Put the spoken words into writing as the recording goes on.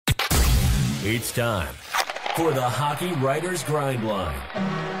It's time for the Hockey Writers Grind Line,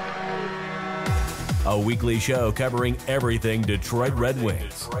 a weekly show covering everything Detroit Red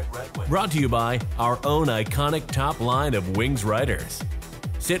Wings. Brought to you by our own iconic top line of Wings writers.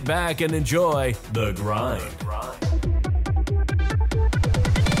 Sit back and enjoy The Grind.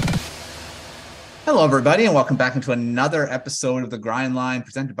 Hello, everybody, and welcome back into another episode of The Grind Line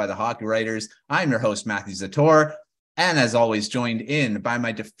presented by the Hockey Writers. I'm your host, Matthew Zator, and as always, joined in by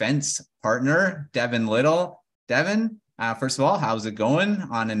my defense partner, Devin Little. Devin, first of all, how's it going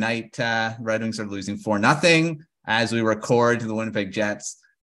on a night Red Wings are losing 4-0 as we record to the Winnipeg Jets?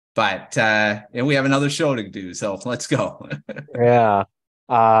 But and we have another show to do, so let's go. Yeah.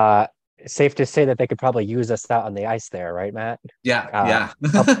 Safe to say that they could probably use us out on the ice there, right, Matt? Yeah.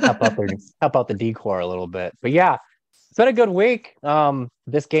 help out the decor a little bit. But yeah, it's been a good week.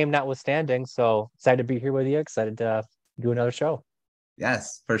 This game notwithstanding, so excited to be here with you. Excited to do another show.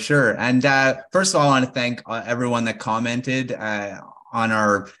 Yes, for sure. And first of all, I want to thank everyone that commented on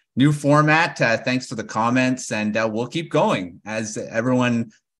our new format. Thanks for the comments, and we'll keep going as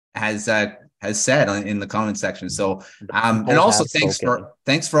everyone has said in the comment section. So, and also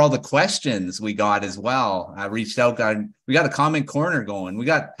thanks for all the questions we got as well. I reached out, we got a comment corner going. We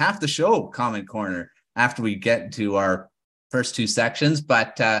got half the show comment corner after we get to our first two sections.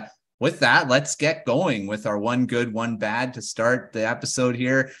 But with that, let's get going with our one good, one bad to start the episode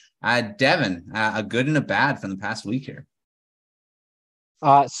here. Devin, a good and a bad from the past week here.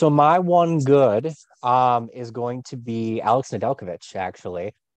 So my one good is going to be Alex Nedeljkovic,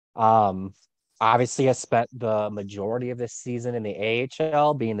 actually. Obviously, I spent the majority of this season in the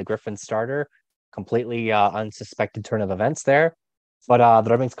AHL, being the Griffin starter. Completely unsuspected turn of events there. But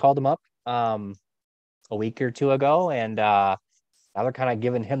the Red Wings called him up a week or two ago, and now they're kind of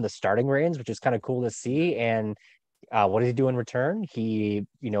giving him the starting reins, which is kind of cool to see. And what does he do in return? He,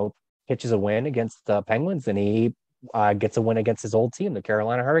 pitches a win against the Penguins, and he gets a win against his old team, the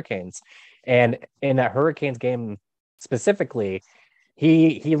Carolina Hurricanes. And in that Hurricanes game specifically,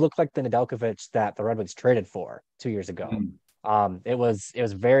 he looked like the Nedeljkovic that the Red Wings traded for 2 years ago. It was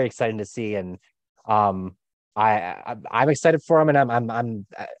very exciting to see, and I'm excited for him, and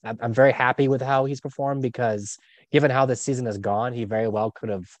I'm very happy with how he's performed, because given how this season has gone, he very well could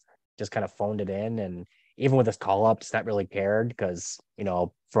have just kind of phoned it in, and even with his call-ups, not really cared, because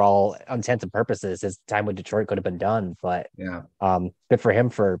for all intents and purposes, his time with Detroit could have been done. But yeah, good for him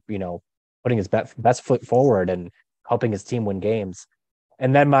for putting his best foot forward and helping his team win games.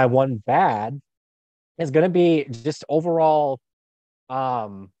 And then my one bad is going to be just overall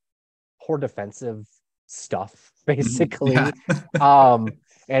poor defensive stuff, basically. Yeah.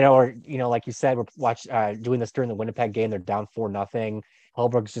 Like you said, we're doing this during the Winnipeg game. They're down 4-0.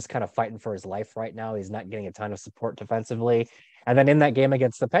 Hellberg's just kind of fighting for his life right now. He's not getting a ton of support defensively. And then in that game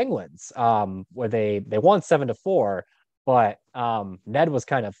against the Penguins, where they won 7-4, but Ned was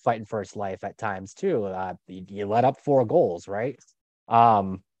kind of fighting for his life at times too. You let up 4 goals, right?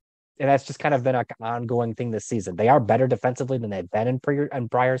 And that's just kind of been an ongoing thing this season. They are better defensively than they've been in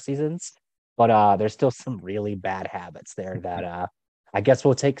prior seasons, but there's still some really bad habits there that I guess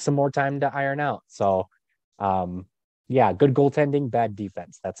will take some more time to iron out. So, yeah, good goaltending, bad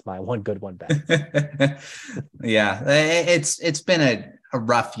defense. That's my one good, one bad. Yeah, it's been a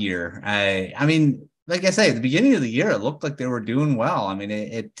rough year. I mean, like I say, at the beginning of the year, it looked like they were doing well. I mean,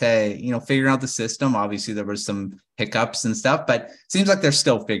 figuring out the system. Obviously, there was some hiccups and stuff, but it seems like they're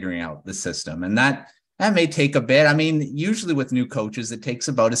still figuring out the system, and that may take a bit. I mean, usually with new coaches, it takes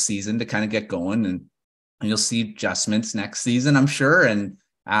about a season to kind of get going, and you'll see adjustments next season, I'm sure, and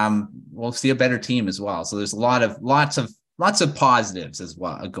we'll see a better team as well. So there's lots of positives as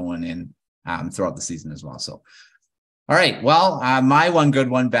well going in throughout the season as well. So. All right. Well, my one good,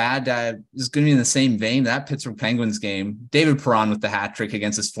 one bad is going to be in the same vein. That Pittsburgh Penguins game, David Perron with the hat trick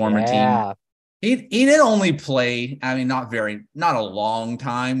against his former team. He did only play, I mean, not a long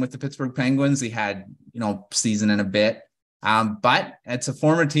time with the Pittsburgh Penguins. He had, season and a bit. But it's a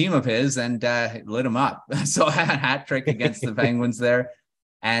former team of his, and it lit him up. So a hat trick against the Penguins there.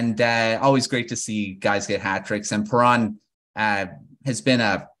 And always great to see guys get hat tricks. And Perron has been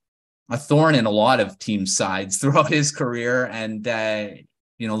a thorn in a lot of team sides throughout his career. And,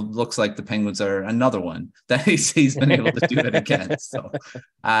 looks like the Penguins are another one that he's been able to do it against. So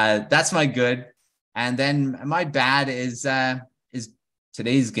that's my good. And then my bad is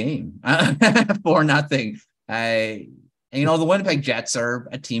today's game, 4-0. The Winnipeg Jets are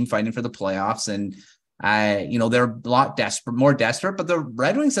a team fighting for the playoffs, and they're a lot more desperate, but the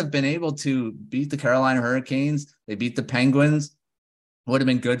Red Wings have been able to beat the Carolina Hurricanes. They beat the Penguins. Would have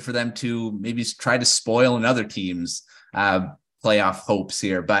been good for them to maybe try to spoil another team's playoff hopes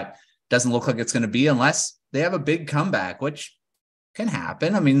here. But doesn't look like it's going to be unless they have a big comeback, which can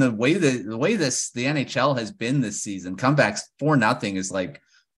happen. I mean, the way the NHL has been this season, comebacks 4-0 is like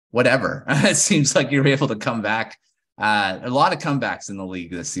whatever. It seems like you're able to come back. A lot of comebacks in the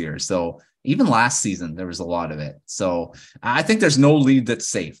league this year. So even last season, there was a lot of it. So I think there's no lead that's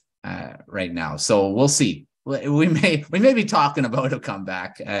safe right now. So we'll see. We may be talking about a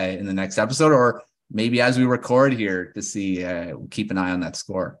comeback in the next episode, or maybe as we record here to see, keep an eye on that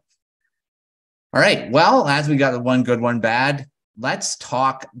score. All right. Well, as we got one good, one bad, let's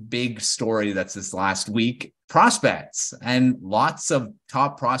talk big story that's this last week. Prospects, and lots of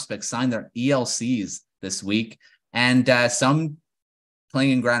top prospects signed their ELCs this week, and some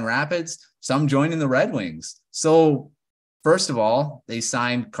playing in Grand Rapids, some joining the Red Wings. So first of all, they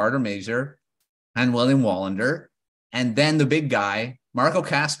signed Carter Mazur and William Wallinder, and then the big guy, Marco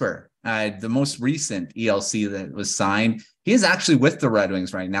Kasper, the most recent ELC that was signed. He is actually with the Red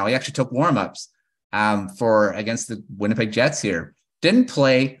Wings right now. He actually took warmups against the Winnipeg Jets here. Didn't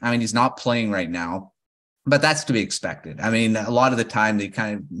play. I mean, he's not playing right now. But that's to be expected. I mean, a lot of the time they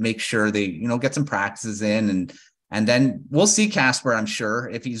kind of make sure they, get some practices in, and then we'll see Kasper. I'm sure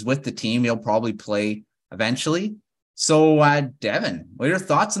if he's with the team, he'll probably play eventually. So, Devin, what are your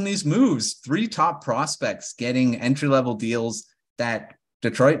thoughts on these moves? 3 top prospects getting entry-level deals that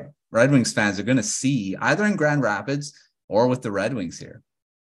Detroit Red Wings fans are going to see either in Grand Rapids or with the Red Wings here.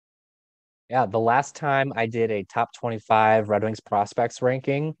 Yeah, the last time I did a top 25 Red Wings prospects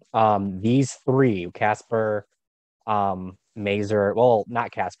ranking, these 3, Kasper, Mazur, well,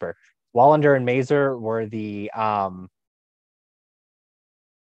 not Kasper, Wallinder and Mazur were the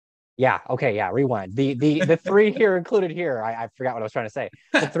rewind. The 3 here included here. I forgot what I was trying to say.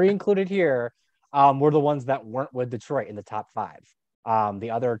 The 3 included here were the ones that weren't with Detroit in the top 5. The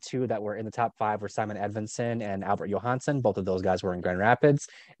other 2 that were in the top 5 were Simon Edvinsson and Albert Johansson. Both of those guys were in Grand Rapids.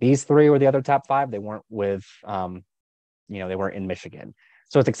 These 3 were the other top 5. They weren't with, they weren't in Michigan.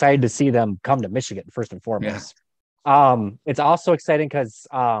 So it's exciting to see them come to Michigan first and foremost. Yeah. It's also exciting because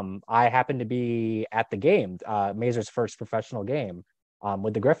I happened to be at the game, Mazur's first professional game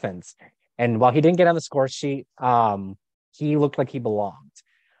with the Griffins. And while he didn't get on the score sheet, he looked like he belonged.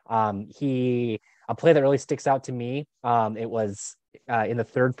 A play that really sticks out to me, it was in the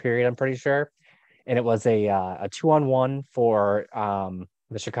 3rd period, I'm pretty sure. And it was a 2-on-1 for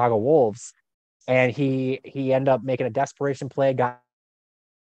the Chicago Wolves. And he ended up making a desperation play, got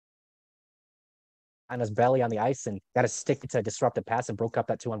on his belly on the ice and got a stick to disrupt the pass and broke up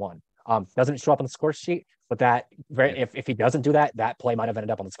that 2-on-1. Doesn't show up on the score sheet, but if he doesn't do that, that play might have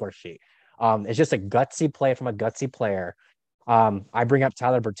ended up on the score sheet. It's just a gutsy play from a gutsy player. I bring up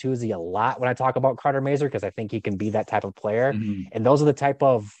Tyler Bertuzzi a lot when I talk about Carter Mazur because I think he can be that type of player. Mm-hmm. And those are the type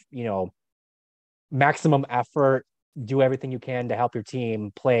of, maximum effort, do everything you can to help your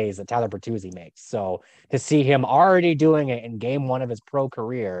team plays that Tyler Bertuzzi makes. So to see him already doing it in game 1 of his pro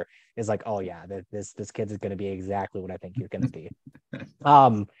career is like, oh yeah, this kid is going to be exactly what I think you're going to be.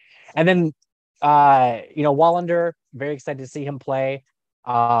 And then, Wallinder, very excited to see him play.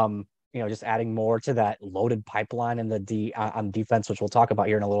 Just adding more to that loaded pipeline in the on defense, which we'll talk about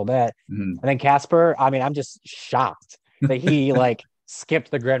here in a little bit. Mm-hmm. And then Kasper, I mean, I'm just shocked that he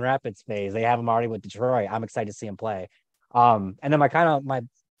skipped the Grand Rapids phase. They have him already with Detroit. I'm excited to see him play. And then my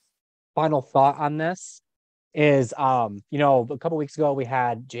final thought on this is, a couple weeks ago we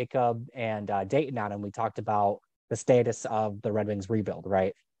had Jacob and Dayton on, and we talked about the status of the Red Wings rebuild,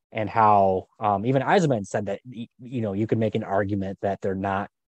 right? And how even Eisenman said that, you could make an argument that they're not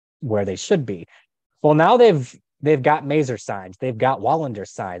where they should be. Well, now they've got Mazur signed, they've got Wallinder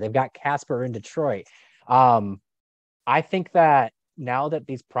signed, they've got Kasper in Detroit. I think that now that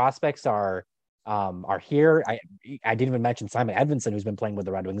these prospects are here, I didn't even mention Simon Edvinsson, who's been playing with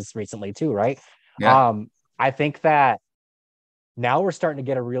the Red Wings recently too, right? Yeah. I think that now we're starting to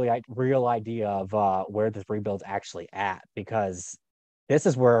get a really real idea of where this rebuild's actually at, because this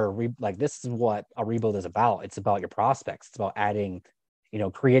is where this is what a rebuild is about. It's about your prospects. It's about adding,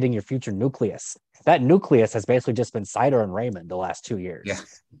 creating your future nucleus. That nucleus has basically just been Seider and Raymond the last 2 years. Yeah.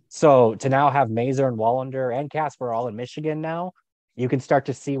 So to now have Mazur and Wallinder and Kasper all in Michigan now, you can start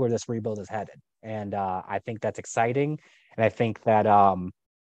to see where this rebuild is headed. And I think that's exciting. And I think that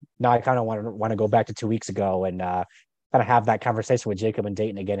now I kind of want to go back to 2 weeks ago and kind of have that conversation with Jacob and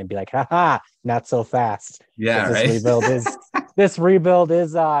Dayton again and be like, haha, not so fast. Yeah, this right. rebuild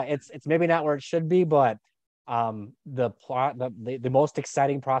is it's maybe not where it should be, but the most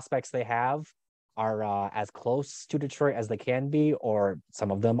exciting prospects they have are as close to Detroit as they can be, or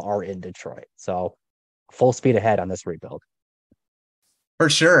some of them are in Detroit. So full speed ahead on this rebuild. For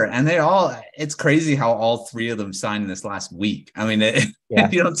sure. And it's crazy how all three of them signed in this last week. I mean,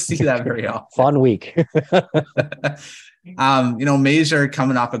 Yeah. you don't see that very often. Fun week. Mazur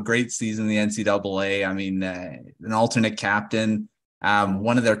coming off a great season in the NCAA. I mean, an alternate captain,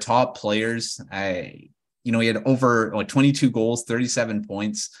 one of their top players. He had over 22 goals, 37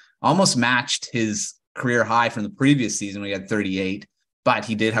 points, almost matched his career high from the previous season when he had 38, but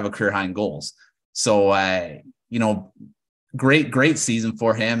he did have a career high in goals. So, great season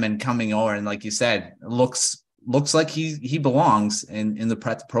for him, and coming over, and like you said, looks like he belongs in the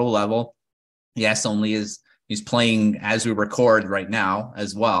pro level. Yes, only he's playing as we record right now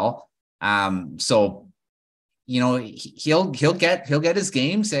as well. So he'll get his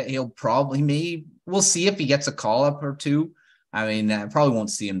games. We'll see if he gets a call up or two. I mean, I probably won't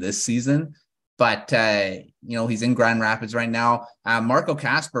see him this season, but he's in Grand Rapids right now. Marco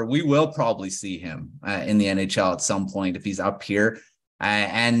Kasper, we will probably see him in the NHL at some point if he's up here.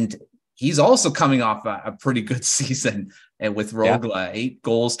 And he's also coming off a pretty good season with Rogla, 8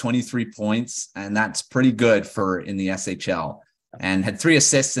 goals, 23 points. And that's pretty good in the SHL, and had 3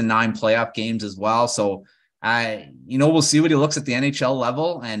 assists in 9 playoff games as well. So, we'll see what he looks at the NHL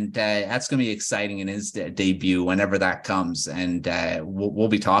level, and that's going to be exciting in his debut whenever that comes. And we'll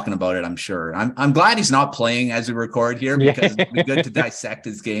be talking about it, I'm sure. I'm glad he's not playing as we record here, because it'd be good to dissect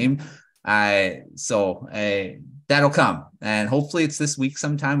his game. So that'll come, and hopefully it's this week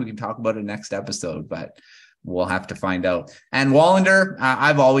sometime. We can talk about it next episode, but we'll have to find out. And Wallinder,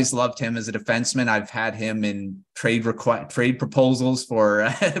 I've always loved him as a defenseman. I've had him in trade proposals for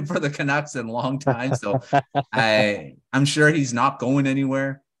the Canucks in a long time. So I'm sure he's not going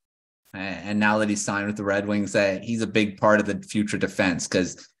anywhere. And now that he's signed with the Red Wings, he's a big part of the future defense,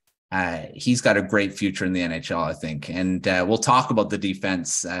 because he's got a great future in the NHL, I think. And we'll talk about the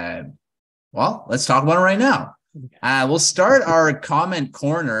defense. Let's talk about it right now. We'll start our comment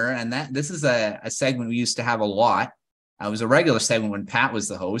corner, and this is a segment we used to have a lot. It was a regular segment when Pat was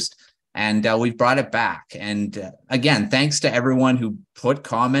the host, and we've brought it back. And again, thanks to everyone who put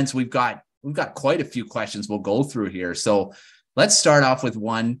comments. We've got quite a few questions we'll go through here. So let's start off with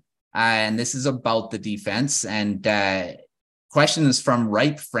one, and this is about the defense. And question is from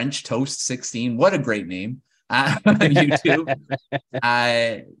Ripe French Toast 16. What a great name on YouTube.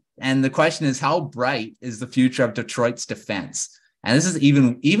 And the question is, how bright is the future of Detroit's defense? And this is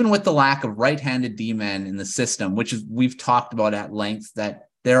even with the lack of right-handed D-men in the system, which we've talked about at length, that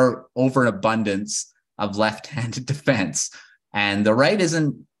there are over an abundance of left-handed defense, and the right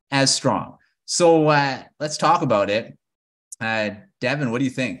isn't as strong. So let's talk about it. Devin, what do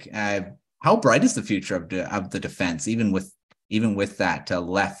you think? How bright is the future of the defense, even with that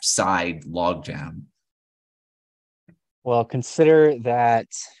left side logjam? Well, consider that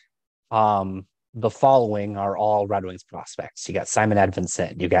the following are all Red Wings prospects. You got Simon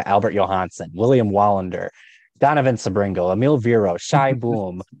Edvinsson, you got Albert Johansson, William Wallinder, Donovan Sabringo, Emil Viro, Shai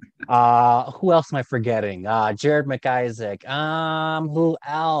Boom. Who else am I forgetting? Jared McIsaac. Who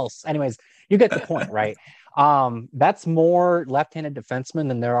else? Anyways, you get the point, right? That's more left-handed defensemen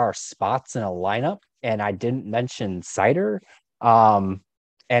than there are spots in a lineup. And I didn't mention Zator, and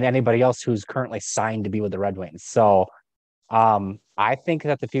anybody else who's currently signed to be with the Red Wings. So I think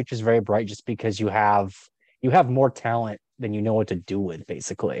that the future is very bright, just because you have more talent than you know what to do with,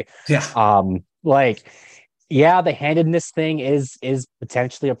 basically. Yeah. The handedness thing is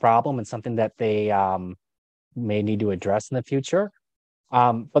potentially a problem, and something that they may need to address in the future.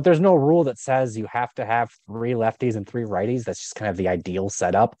 But there's no rule that says you have to have 3 lefties and 3 righties. That's just kind of the ideal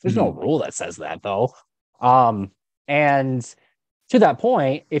setup. There's no rule that says that, though. And to that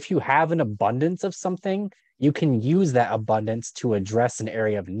point, if you have an abundance of something, you can use that abundance to address an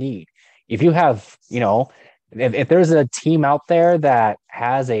area of need. If you have, if there's a team out there that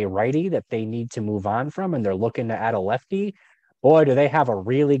has a righty that they need to move on from, and they're looking to add a lefty, boy, do they have a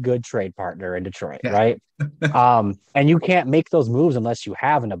really good trade partner in Detroit, right? And you can't make those moves unless you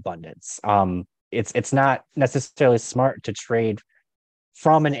have an abundance. It's not necessarily smart to trade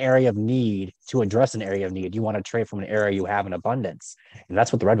from an area of need to address an area of need. You want to trade from an area you have an abundance, and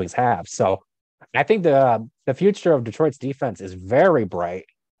that's what the Red Wings have. So I think the future of Detroit's defense is very bright.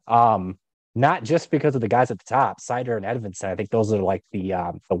 Not just because of the guys at the top, Zator and Edvinsson. I think those are like the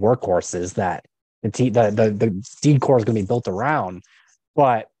workhorses that the seed core is going to be built around.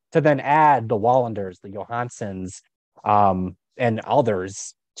 But to then add the Wallinders, the Johanssons, and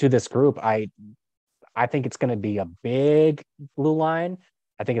others to this group, I think it's going to be a big blue line.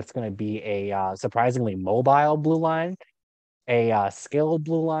 I think it's going to be a surprisingly mobile blue line, a skilled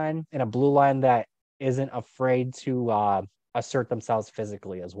blue line, and a blue line that isn't afraid to assert themselves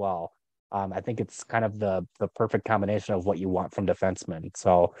physically as well. I think it's kind of the perfect combination of what you want from defensemen.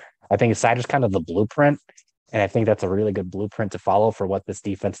 So I think Seider's kind of the blueprint, and I think that's a really good blueprint to follow for what this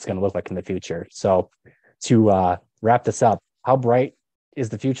defense is going to look like in the future. So to wrap this up, how bright is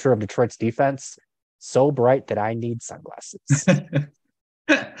the future of Detroit's defense? So bright that I need sunglasses.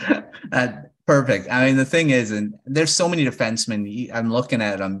 Perfect. I mean, the thing is, and there's so many defensemen. I'm looking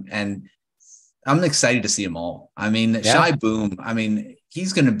at them, and I'm excited to see them all. I mean, Shai Boom. I mean,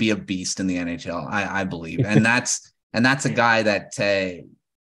 he's going to be a beast in the NHL. I believe, and that's a guy that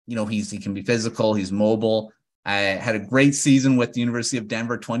he can be physical. He's mobile. I had a great season with the University of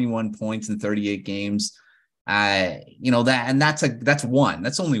Denver, 21 points in 38 games. That's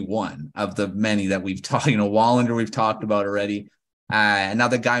only one of the many that we've talked. Wallinder we've talked about already.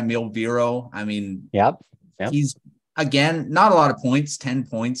 Another guy, Milviro. I mean, yep. He's again not a lot of points, 10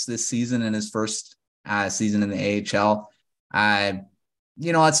 points this season in his first season in the AHL.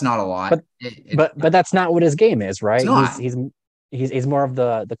 That's not a lot. But that's not what his game is, right? He's more of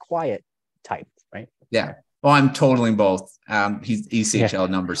the quiet type, right? Yeah. Well, I'm totaling both. He's ECHL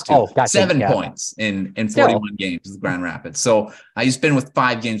numbers too. Oh, gotcha. 7 points in 41 games with Grand Rapids. So he's been with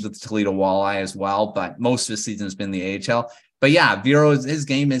 5 games with the Toledo Walleye as well, but most of his season has been the AHL. But yeah, his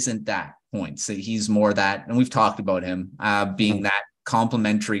game isn't that points. He's more that, and we've talked about him being that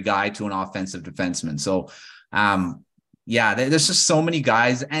complementary guy to an offensive defenseman. So there's just so many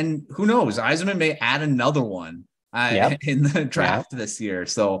guys, and who knows, Yzerman may add another one in the draft this year.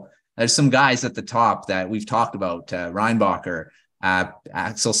 So there's some guys at the top that we've talked about, Reinbacher,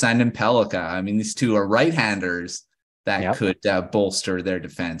 Axel Sandin Pelika. I mean, these two are right-handers that could bolster their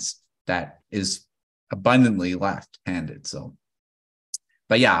defense that is abundantly left-handed. So,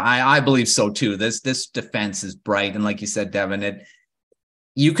 but yeah, I believe so too. This defense is bright. And like you said, Devin,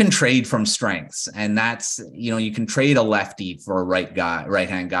 you can trade from strengths, and that's, you can trade a lefty for a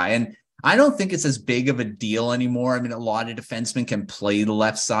right-hand guy. And I don't think it's as big of a deal anymore. I mean, a lot of defensemen can play the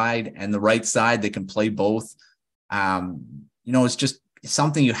left side and the right side. They can play both. It's just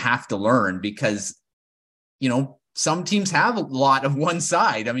something you have to learn because, some teams have a lot of one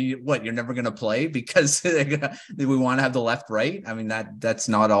side. I mean, you're never going to play because we want to have the left, right. I mean, that's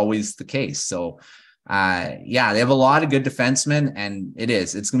not always the case. So they have a lot of good defensemen, and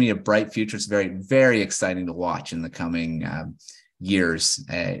it's going to be a bright future. It's very, very exciting to watch in the coming years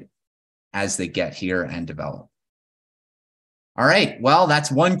as they get here and develop. All right. Well,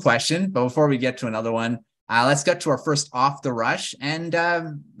 that's one question, but before we get to another one, let's get to our first off the rush, and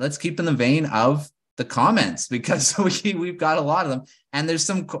let's keep in the vein of the comments because we've got a lot of them, and there's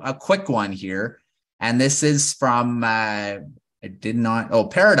a quick one here, and this is from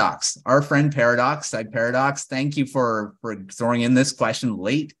Paradox, our friend Paradox. Paradox, thank you for throwing in this question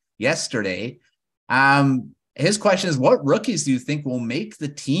late yesterday. His question is, what rookies do you think will make the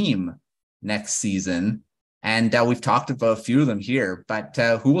team next season? And we've talked about a few of them here, but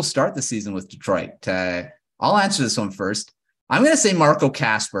who will start the season with Detroit? I'll answer this one first. I'm going to say Marco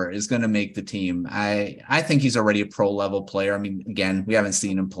Kasper is going to make the team. I think he's already a pro level player. I mean, again, we haven't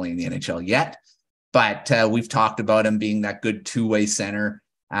seen him play in the NHL yet, but we've talked about him being that good two-way center.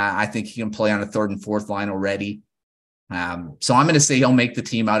 I think he can play on a third and fourth line already. So I'm going to say he'll make the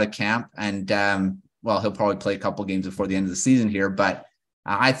team out of camp, and he'll probably play a couple games before the end of the season here, but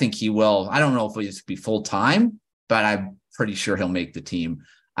I think he will. I don't know if he'll be full-time, but I'm pretty sure he'll make the team.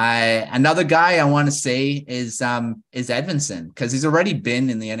 Another guy I want to say is Edvinsson, because he's already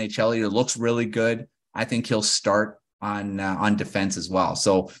been in the NHL. He looks really good. I think he'll start on defense as well.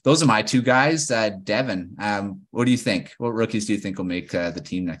 So those are my two guys. Devin, what do you think? What rookies do you think will make the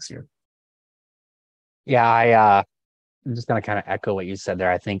team next year? Yeah, I'm just going to kind of echo what you said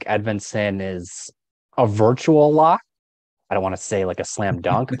there. I think Edvinsson is a virtual lock. I don't want to say like a slam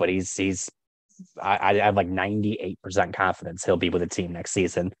dunk, but I have like 98% confidence he'll be with the team next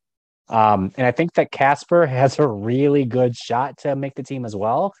season. And I think that Kasper has a really good shot to make the team as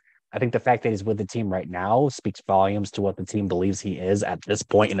well. I think the fact that he's with the team right now speaks volumes to what the team believes he is at this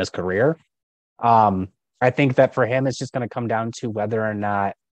point in his career. I think that for him, it's just going to come down to whether or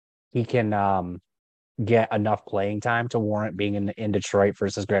not he can get enough playing time to warrant being in Detroit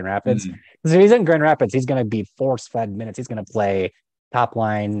versus Grand Rapids. Because if he's in Grand Rapids, he's going to be force-fed minutes. He's going to play top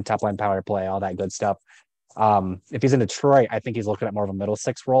line power play, all that good stuff. If he's in Detroit, I think he's looking at more of a middle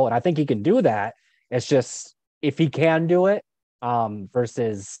six role, and I think he can do that. It's just if he can do it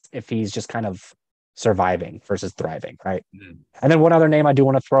versus if he's just kind of surviving versus thriving, right? And then one other name I do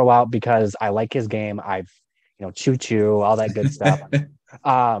want to throw out because I like his game. Choo-choo, all that good stuff.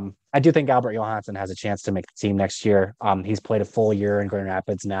 I do think Albert Johansson has a chance to make the team next year. He's played a full year in Grand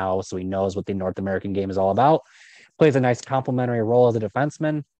Rapids now, so he knows what the North American game is all about. Plays a nice complementary role as a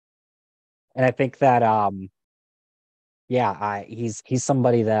defenseman. And I think that he's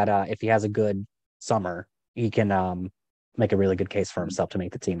somebody that if he has a good summer, he can make a really good case for himself to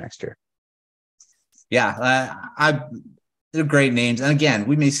make the team next year. Yeah, they're great names. And again,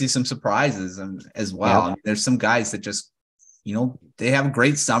 we may see some surprises as well. Yep. I mean, there's some guys that just, they have a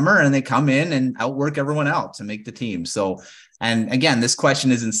great summer and they come in and outwork everyone else and make the team. So, and again, this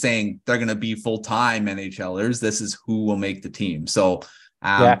question isn't saying they're going to be full-time NHLers. This is who will make the team. So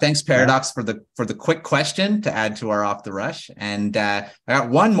thanks, Paradox, for the quick question to add to our Off the Rush. And I got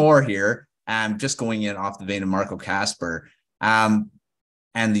one more here. Just going in off the vein of Marco Kasper. And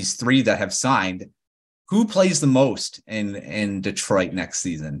these three that have signed, who plays the most in Detroit next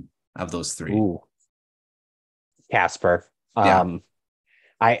season of those three? Ooh. Kasper. Yeah.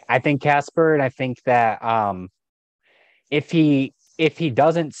 I think Kasper, and I think that if he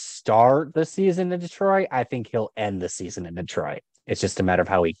doesn't start the season in Detroit, I think he'll end the season in Detroit. It's just a matter of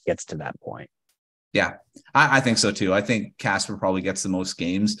how he gets to that point. Yeah, I think so too. I think Kasper probably gets the most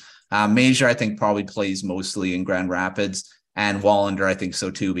games. Mazur, I think, probably plays mostly in Grand Rapids, and Wallinder, I think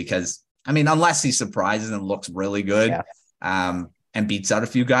so too, because I mean, unless he surprises and looks really good, and beats out a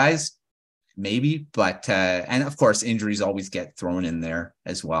few guys, maybe. But and of course, injuries always get thrown in there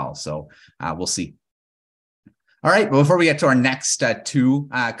as well. So we'll see. All right. Well, before we get to our next two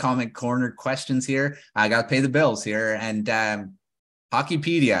comment corner questions here, I got to pay the bills here. And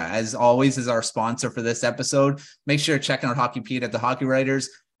Hockeypedia, as always, is our sponsor for this episode. Make sure to check out Hockeypedia at the Hockey Writers.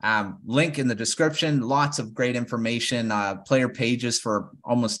 Link in the description. Lots of great information, player pages for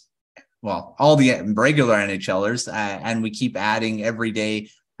all the regular NHLers. And we keep adding every day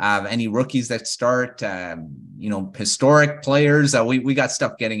any rookies that start, historic players. We got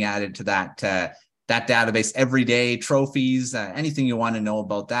stuff getting added to that database every day, trophies, anything you want to know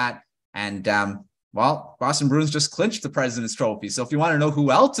about that. And Boston Bruins just clinched the President's Trophy. So if you want to know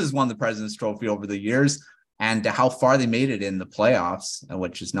who else has won the President's Trophy over the years and how far they made it in the playoffs,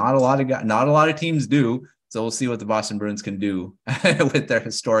 which is not a lot of teams do. So we'll see what the Boston Bruins can do with their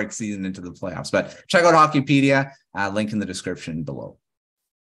historic season into the playoffs. But check out Hockeypedia, link in the description below.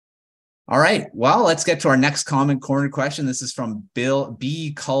 All right. Well, let's get to our next comment corner question. This is from Bill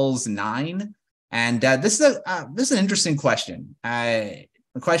B. Culls 9. And this is an interesting question.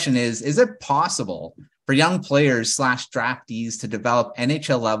 The question is it possible for young players / draftees to develop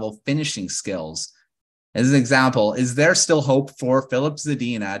NHL-level finishing skills? As an example, is there still hope for Filip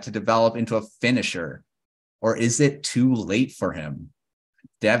Zadina to develop into a finisher, or is it too late for him?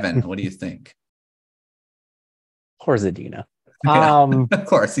 Devin, what do you think? Poor Zadina. Of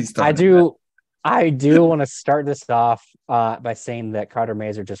course, he's I do want to start this off by saying that Carter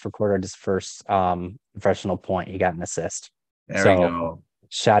Mazur just recorded his first professional point. He got an assist. There we go.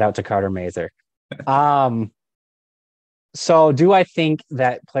 Shout out to Carter Mazur. So do I think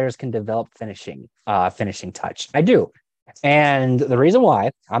that players can develop finishing touch? I do. And the reason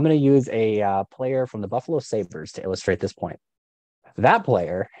why, I'm going to use a player from the Buffalo Sabres to illustrate this point. That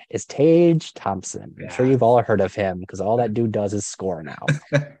player is Tage Thompson. I'm sure you've all heard of him because all that dude does is score now.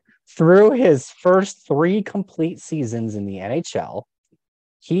 Through his first 3 complete seasons in the NHL,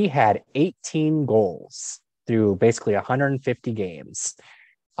 he had 18 goals through basically 150 games.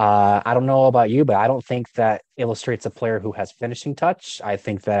 I don't know about you, but I don't think that illustrates a player who has finishing touch. I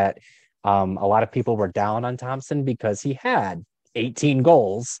think that a lot of people were down on Thompson because he had 18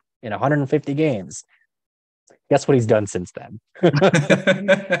 goals in 150 games. Guess what he's done since then?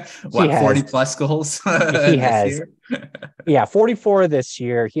 40 plus goals? He has, 44 this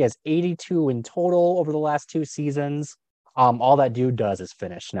year. He has 82 in total over the last 2 seasons. All that dude does is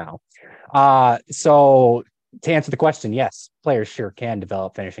finish now. So to answer the question, yes, players sure can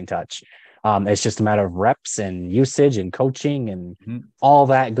develop finishing touch. It's just a matter of reps and usage and coaching and all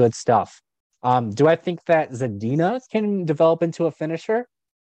that good stuff. Do I think that Zadina can develop into a finisher?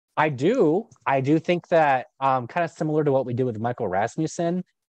 I do think that kind of similar to what we did with Michael Rasmussen,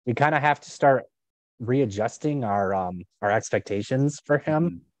 we kind of have to start readjusting our expectations for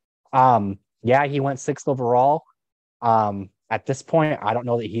him. He went 6th overall. At this point, I don't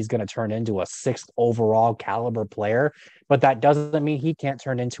know that he's going to turn into a 6th overall caliber player, but that doesn't mean he can't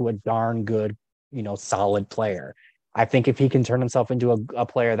turn into a darn good, solid player. I think if he can turn himself into a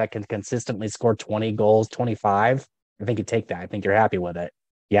player that can consistently score 20 goals, 25, I think you take that. I think you're happy with it.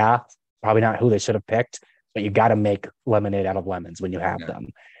 Yeah, probably not who they should have picked, but you got to make lemonade out of lemons when you have them.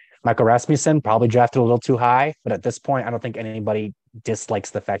 Michael Rasmussen probably drafted a little too high, but at this point, I don't think anybody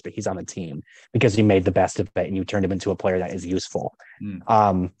dislikes the fact that he's on the team because you made the best of it and you turned him into a player that is useful.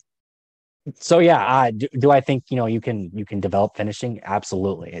 So do I think you can develop finishing?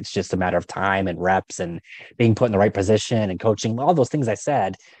 Absolutely. It's just a matter of time and reps and being put in the right position and coaching, all those things I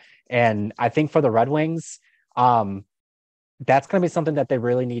said. And I think for the Red Wings, that's going to be something that they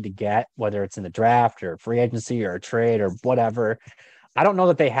really need to get, whether it's in the draft or free agency or a trade or whatever. I don't know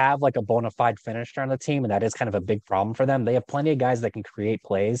that they have like a bona fide finisher on the team, and that is kind of a big problem for them. They have plenty of guys that can create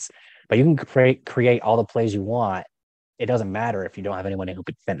plays, but you can create all the plays you want. It doesn't matter if you don't have anyone who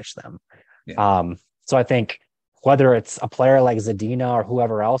could finish them. Yeah. So I think whether it's a player like Zadina or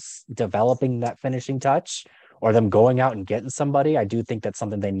whoever else developing that finishing touch, or them going out and getting somebody, I do think that's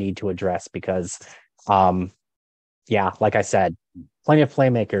something they need to address because, yeah, like I said, plenty of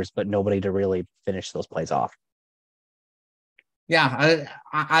playmakers, but nobody to really finish those plays off. Yeah,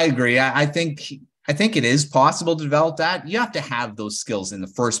 I agree. I think it is possible to develop that. You have to have those skills in the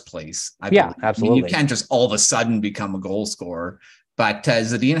first place. I believe. Absolutely. I mean, you can't just all of a sudden become a goal scorer. But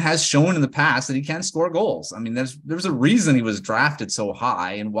Zadina has shown in the past that he can score goals. I mean, there's a reason he was drafted so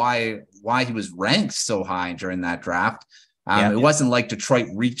high and why he was ranked so high during that draft. It wasn't like Detroit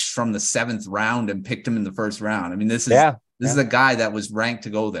reached from the 7th round and picked him in the 1st round. I mean, this is a guy that was ranked to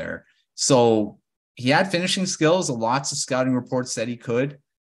go there. So he had finishing skills. Lots of scouting reports said he could.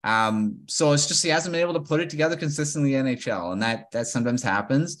 So it's just he hasn't been able to put it together consistently in the NHL, and that sometimes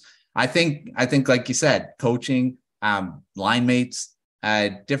happens. I think like you said, coaching, line mates,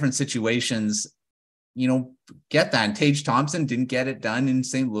 different situations, get that. And Tage Thompson didn't get it done in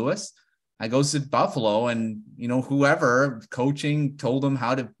St. Louis. I goes to Buffalo, and whoever coaching told him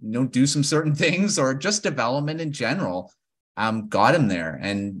how to do some certain things, or just development in general, got him there.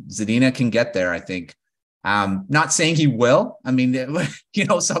 And Zadina can get there, I think. Not saying he will. I mean,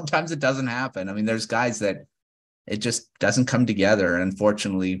 sometimes it doesn't happen. I mean, there's guys that it just doesn't come together. And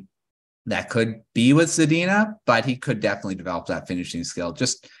unfortunately, that could be with Zadina, but he could definitely develop that finishing skill.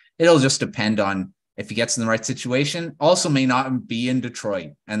 It'll just depend on if he gets in the right situation. Also may not be in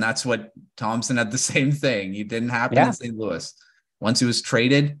Detroit. And that's what Thompson had the same thing. It didn't happen in St. Louis. Once he was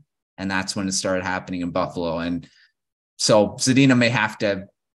traded, and that's when it started happening in Buffalo. And so Zadina may have to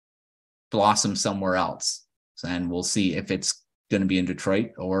blossom somewhere else. And we'll see if it's going to be in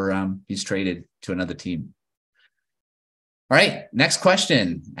Detroit or he's traded to another team. All right, next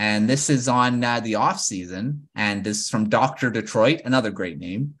question. And this is on the offseason. And this is from Dr. Detroit, another great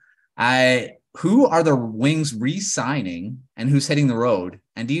name. Who are the Wings re-signing and who's hitting the road?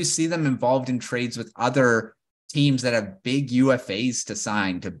 And do you see them involved in trades with other teams that have big UFAs to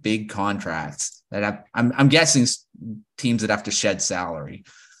sign to big contracts that have, I'm guessing teams that have to shed salary?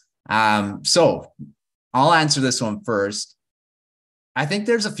 So I'll answer this one first. I think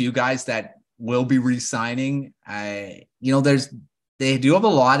there's a few guys that will be re-signing. They do have a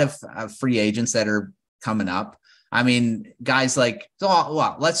lot of free agents that are coming up. I mean, guys like,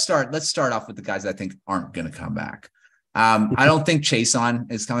 let's start off with the guys I think aren't going to come back. I don't think Chason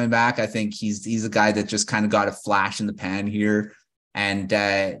is coming back. I think he's a guy that just kind of got a flash in the pan here. And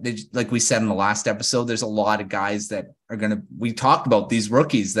like we said in the last episode, there's a lot of guys that are we talked about these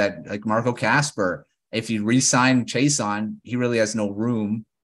rookies that like Marco Kasper. If you re-sign Chason, he really has no room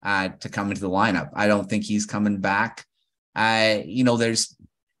to come into the lineup. I don't think he's coming back. There's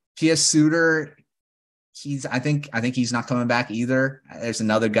P.S. Suter. I think he's not coming back either. There's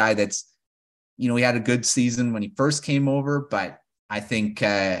another guy that's, he had a good season when he first came over, but I think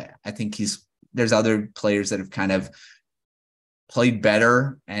there's other players that have kind of played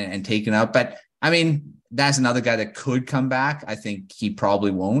better and taken up. But I mean, that's another guy that could come back. I think he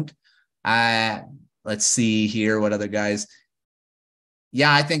probably won't. Let's see here. What other guys?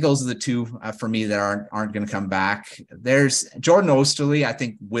 Yeah, I think those are the two for me that aren't going to come back. There's Jordan Osterley, I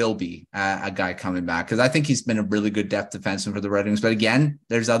think will be a guy coming back because I think he's been a really good depth defenseman for the Red Wings. But again,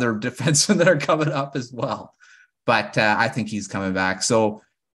 there's other defensemen that are coming up as well. But I think he's coming back. So,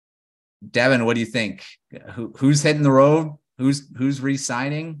 Devin, what do you think? Who's hitting the road? Who's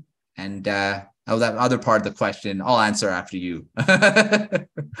re-signing? And that other part of the question, I'll answer after you.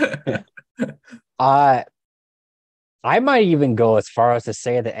 I might even go as far as to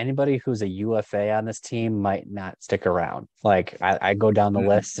say that anybody who's a UFA on this team might not stick around. Like I go down the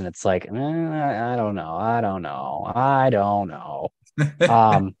list and it's like, I don't know.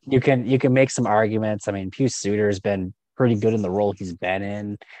 You can make some arguments. I mean, Pius Suter's been pretty good in the role he's been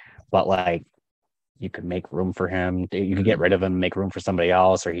in, but like you could make room for him. You could get rid of him, make room for somebody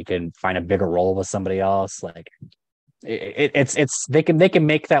else, or he could find a bigger role with somebody else. Like it's they can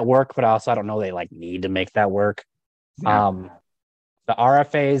make that work, but also I don't know they like need to make that work. Yeah. The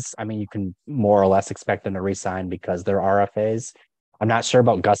RFAs, I mean, you can more or less expect them to resign because they're RFAs. I'm not sure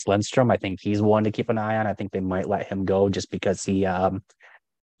about Gus Lindstrom. I think he's one to keep an eye on. I think they might let him go just because he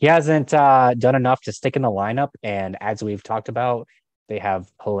hasn't done enough to stick in the lineup. And as we've talked about, they have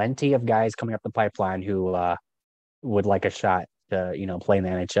plenty of guys coming up the pipeline who would like a shot to, play in the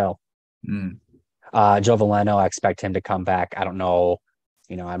NHL. Mm. Joe Veleno, I expect him to come back. I don't know,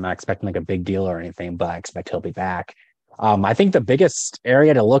 I'm not expecting like a big deal or anything, but I expect he'll be back. I think the biggest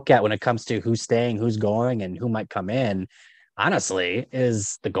area to look at when it comes to who's staying, who's going, and who might come in, honestly,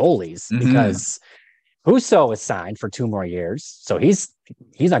 is the goalies, because Husso is signed for 2 more years, so he's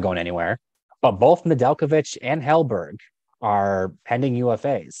not going anywhere. But both Nedeljkovic and Hellberg are pending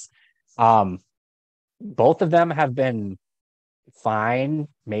UFAs. Both of them have been fine,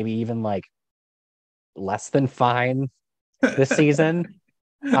 maybe even like less than fine this season.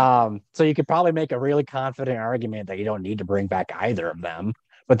 So you could probably make a really confident argument that you don't need to bring back either of them.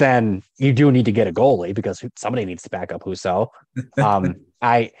 But then you do need to get a goalie because somebody needs to back up Husso.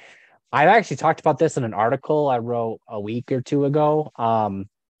 I actually talked about this in an article I wrote a week or 2 ago.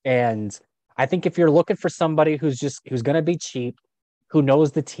 And I think if you're looking for somebody who's going to be cheap, who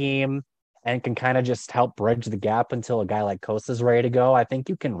knows the team and can kind of just help bridge the gap until a guy like Costa's ready to go, I think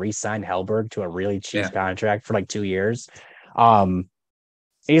you can re-sign Hellberg to a really cheap contract for like 2 years.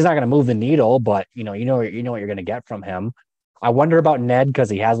 He's not going to move the needle, but you know what you're going to get from him. I wonder about Ned because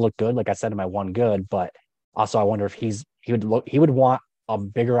he has looked good, like I said in my one good, but also I wonder if he would want a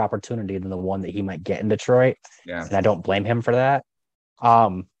bigger opportunity than the one that he might get in Detroit. Yeah. And I don't blame him for that.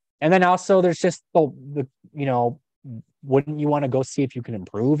 And then also there's just the wouldn't you want to go see if you can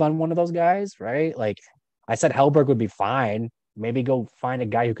improve on one of those guys, right? Like I said, Hellberg would be fine. Maybe go find a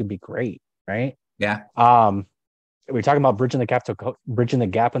guy who could be great, right? Yeah. We're talking about bridging the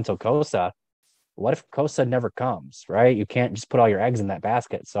gap until Costa. What if Costa never comes, right? You can't just put all your eggs in that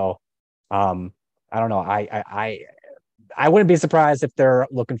basket. So, I don't know. I wouldn't be surprised if they're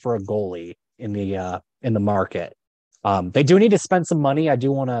looking for a goalie in the market. They do need to spend some money. I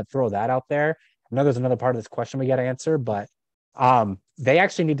do want to throw that out there. I know there's another part of this question we got to answer, but they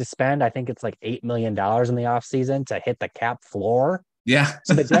actually need to spend, I think it's like $8 million in the offseason to hit the cap floor. Yeah.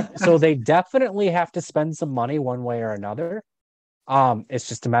 So they definitely have to spend some money one way or another. It's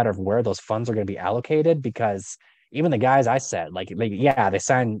just a matter of where those funds are going to be allocated, because even the guys I said, they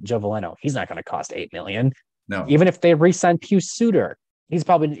signed Joe Veleno. He's not going to cost $8 million. No. Even if they re-sign Pius Suter, he's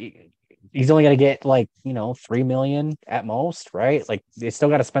only going to get $3 million at most, right? Like they still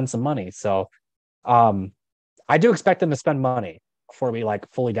got to spend some money. So, I do expect them to spend money before we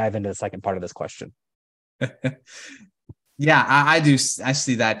fully dive into the second part of this question. Yeah, I do. I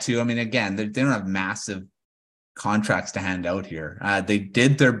see that too. I mean, again, they don't have massive contracts to hand out here. They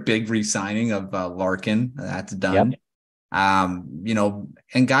did their big re-signing of Larkin. That's done. Yep.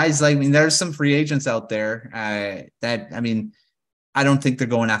 And guys there's some free agents out there I don't think they're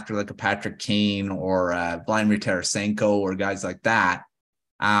going after like a Patrick Kane or Vladimir Tarasenko or guys like that.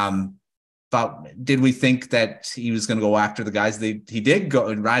 But did we think that he was going to go after the guys he did go?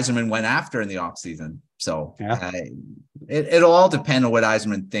 Yzerman went after in the offseason. So it'll all depend on what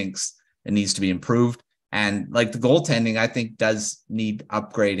Yzerman thinks it needs to be improved. And like the goaltending, I think does need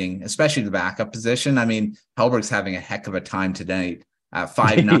upgrading, especially the backup position. I mean, Hellberg's having a heck of a time tonight,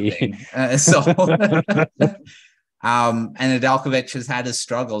 5-0. And Nedeljkovic has had his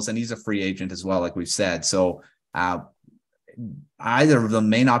struggles, and he's a free agent as well, like we've said. So either of them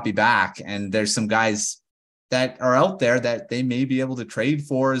may not be back, and there's some guys that are out there that they may be able to trade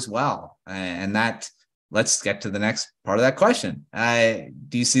for as well. And that, let's get to the next part of that question.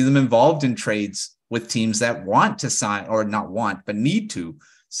 Do you see them involved in trades with teams that want to sign, or not want, but need to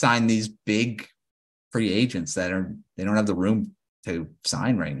sign these big free agents they don't have the room to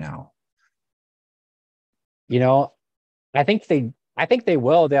sign right now? I think they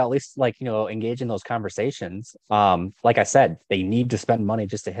will. They'll at least engage in those conversations. Like I said, they need to spend money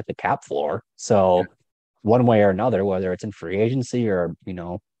just to hit the cap floor. So one way or another, whether it's in free agency or,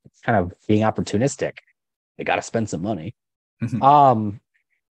 kind of being opportunistic, they got to spend some money.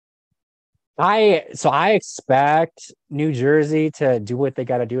 I expect New Jersey to do what they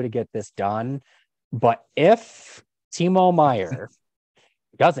got to do to get this done. But if Timo Meier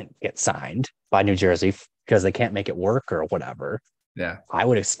doesn't get signed by New Jersey because they can't make it work or whatever, I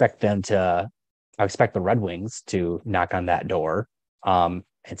would expect I expect the Red Wings to knock on that door and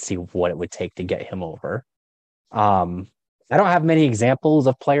see what it would take to get him over. I don't have many examples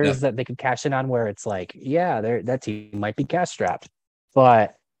of players that they could cash in on where it's like, that team might be cash strapped.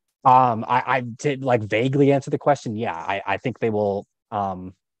 But I did vaguely answer the question. I think they will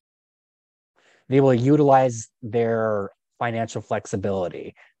utilize their financial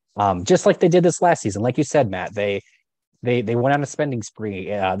flexibility. Just like they did this last season. Like you said, Matt, they went on a spending spree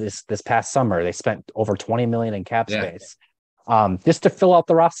this past summer. They spent over $20 million in cap space just to fill out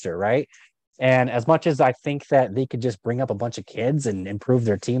the roster, right? And as much as I think that they could just bring up a bunch of kids and improve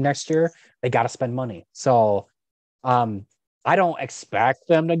their team next year, they got to spend money. So I don't expect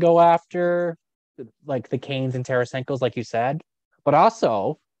them to go after like the Canes and Tarasenko's, like you said, but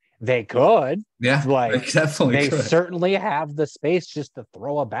also they could. Yeah, they Like definitely they could. certainly have the space just to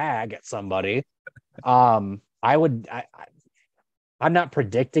throw a bag at somebody. I would. I'm not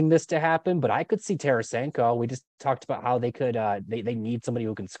predicting this to happen, but I could see Tarasenko. We just talked about how they could. They need somebody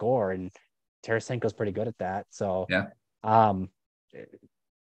who can score, and Tarasenko's pretty good at that. So, Yeah. um,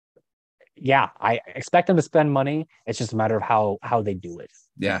 yeah, I expect them to spend money. It's just a matter of how they do it.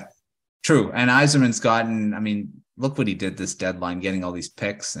 Yeah. True. And Yzerman's gotten, I mean, look what he did this deadline, getting all these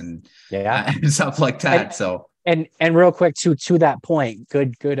picks and, Yeah, and stuff like that. And real quick to that point,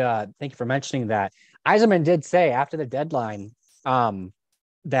 good. Thank you for mentioning that. Yzerman did say after the deadline,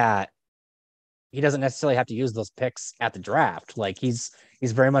 that he doesn't necessarily have to use those picks at the draft. Like he's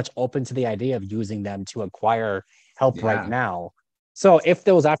very much open to the idea of using them to acquire help right now. So if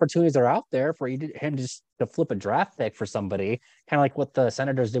those opportunities are out there for him just to flip a draft pick for somebody, kind of like what the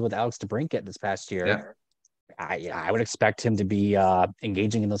Senators did with Alex DeBrincat this past year, I would expect him to be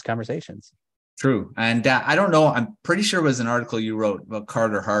engaging in those conversations. True. And I don't know. I'm pretty sure it was an article you wrote about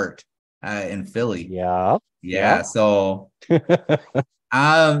Carter Hart in Philly. Yeah. So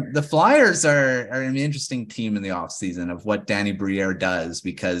the Flyers are an interesting team in the offseason of what Danny Briere does,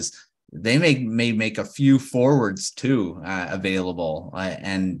 because they may make a few forwards too available,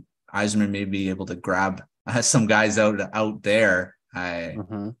 and Yzerman may be able to grab some guys out there.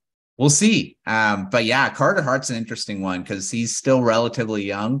 We'll see. But yeah, Carter Hart's an interesting one because he's still relatively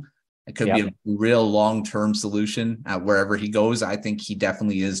young. It could be a real long-term solution wherever he goes. I think he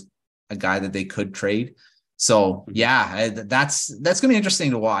definitely is a guy that they could trade. So yeah, that's going to be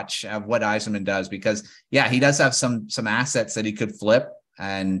interesting to watch what Yzerman does, because he does have some assets that he could flip,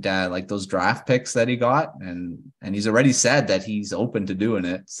 and like those draft picks that he got, and he's already said that he's open to doing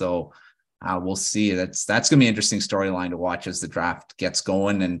it. So we'll see. That's going to be an interesting storyline to watch as the draft gets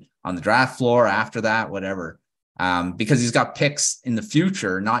going, and on the draft floor after that, whatever. Because he's got picks in the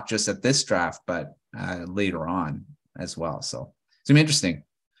future, not just at this draft, but later on as well. So it's going to be interesting.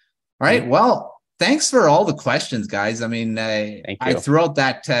 All right. Well, thanks for all the questions, guys. I mean, I threw out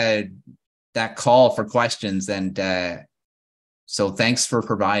that call for questions, and so thanks for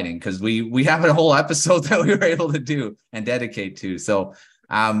providing, because we have a whole episode that we were able to do and dedicate to. So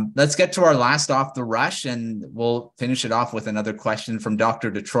let's get to our last off the rush, and we'll finish it off with another question from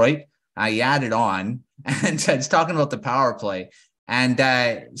Dr. Detroit. He added on, and it's talking about the power play. And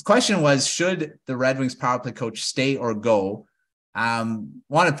his question was, should the Red Wings power play coach stay or go? Want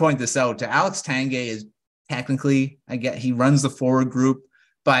to point this out to Alex Tanguay is technically, I get he runs the forward group,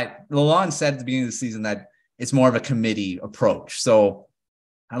 but Lalonde said at the beginning of the season that it's more of a committee approach. So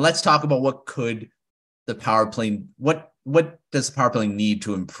let's talk about what does the power play need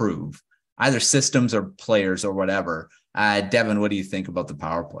to improve, either systems or players or whatever. Devin, what do you think about the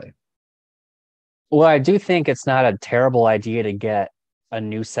power play? Well, I do think it's not a terrible idea to get a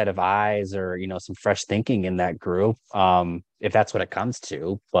new set of eyes or, some fresh thinking in that group, if that's what it comes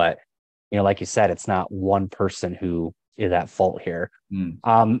to. But, like you said, it's not one person who is at fault here.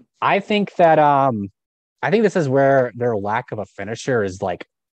 I think this is where their lack of a finisher is like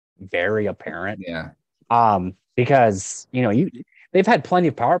very apparent. Because, they've had plenty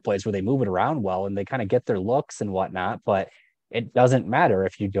of power plays where they move it around well and they kind of get their looks and whatnot, but it doesn't matter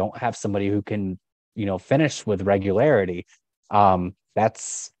if you don't have somebody who can, finish with regularity.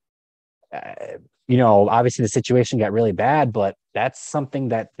 That's, obviously the situation got really bad, but that's something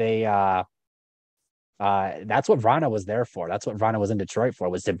that they, that's what Vrana was there for. That's what Vrana was in Detroit for,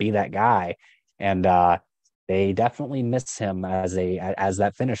 was to be that guy. And they definitely miss him as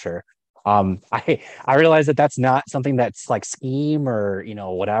that finisher. I realize that that's not something that's like scheme or,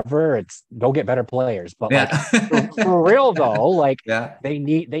 whatever. It's go get better players, but like for real though, like they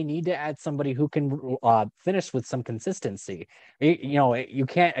need to add somebody who can finish with some consistency. You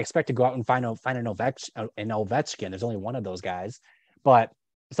can't expect to go out and find an Ovechkin. There's only one of those guys, but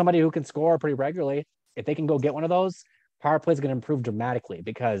somebody who can score pretty regularly. If they can go get one of those, power play is going to improve dramatically,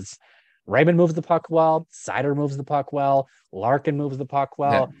 because Raymond moves the puck well. Zator moves the puck well. Larkin moves the puck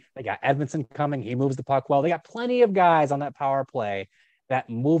well. They got Edmondson coming. He moves the puck well. They got plenty of guys on that power play that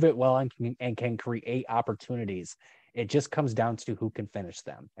move it well and can create opportunities. It just comes down to who can finish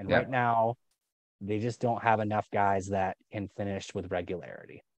them. And right now, they just don't have enough guys that can finish with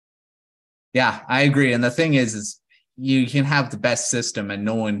regularity. Yeah, I agree. And the thing is you can have the best system and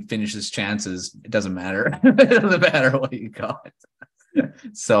no one finishes chances. It doesn't matter. It doesn't matter what you got.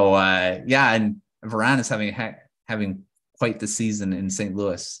 So and Varane is having quite the season in St.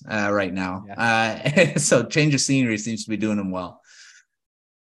 Louis right now. So change of scenery seems to be doing him well.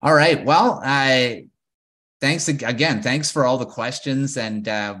 All right. Well, thanks again. Thanks for all the questions, and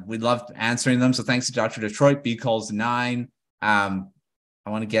we loved answering them. So thanks to Dr. Detroit, B calls 9. I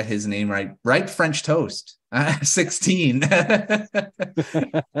want to get his name right. Right French Toast, 16.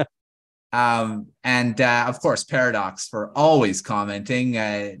 And of course, Paradox for always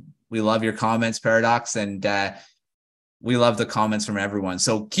commenting. We love your comments, Paradox, and we love the comments from everyone.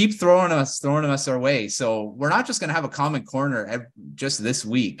 So keep throwing us our way. So we're not just going to have a comment corner just this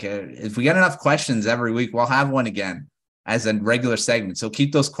week. If we get enough questions every week, we'll have one again as a regular segment. So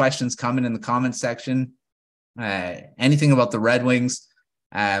keep those questions coming in the comment section. Anything about the Red Wings,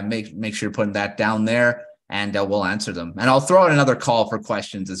 make sure you're putting that down there, and we'll answer them. And I'll throw out another call for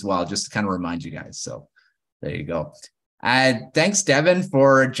questions as well, just to kind of remind you guys. So there you go. Thanks, Devin,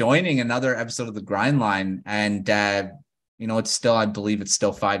 for joining another episode of the Grind Line. And it's still, I believe it's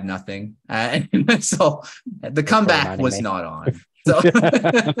still 5-0. So the comeback was not on. So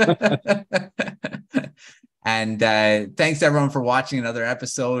and thanks to everyone for watching another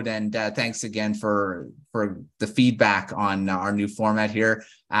episode, and thanks again for the feedback on our new format here.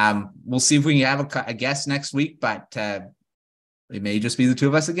 We'll see if we can have a guest next week, but it may just be the two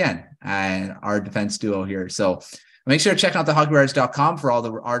of us again, our defense duo here. So make sure to check out the HockeyWriters.com for all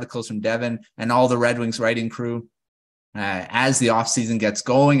the articles from Devin and all the Red Wings writing crew. As the offseason gets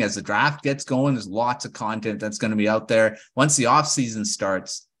going, as the draft gets going, there's lots of content that's going to be out there. Once the offseason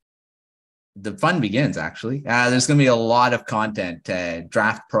starts, the fun begins, actually. There's going to be a lot of content,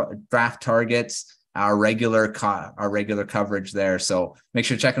 draft targets, our regular coverage there. So make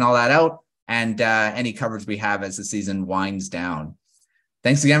sure to check all that out, and any coverage we have as the season winds down.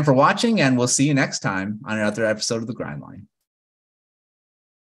 Thanks again for watching, and we'll see you next time on another episode of The Grind Line.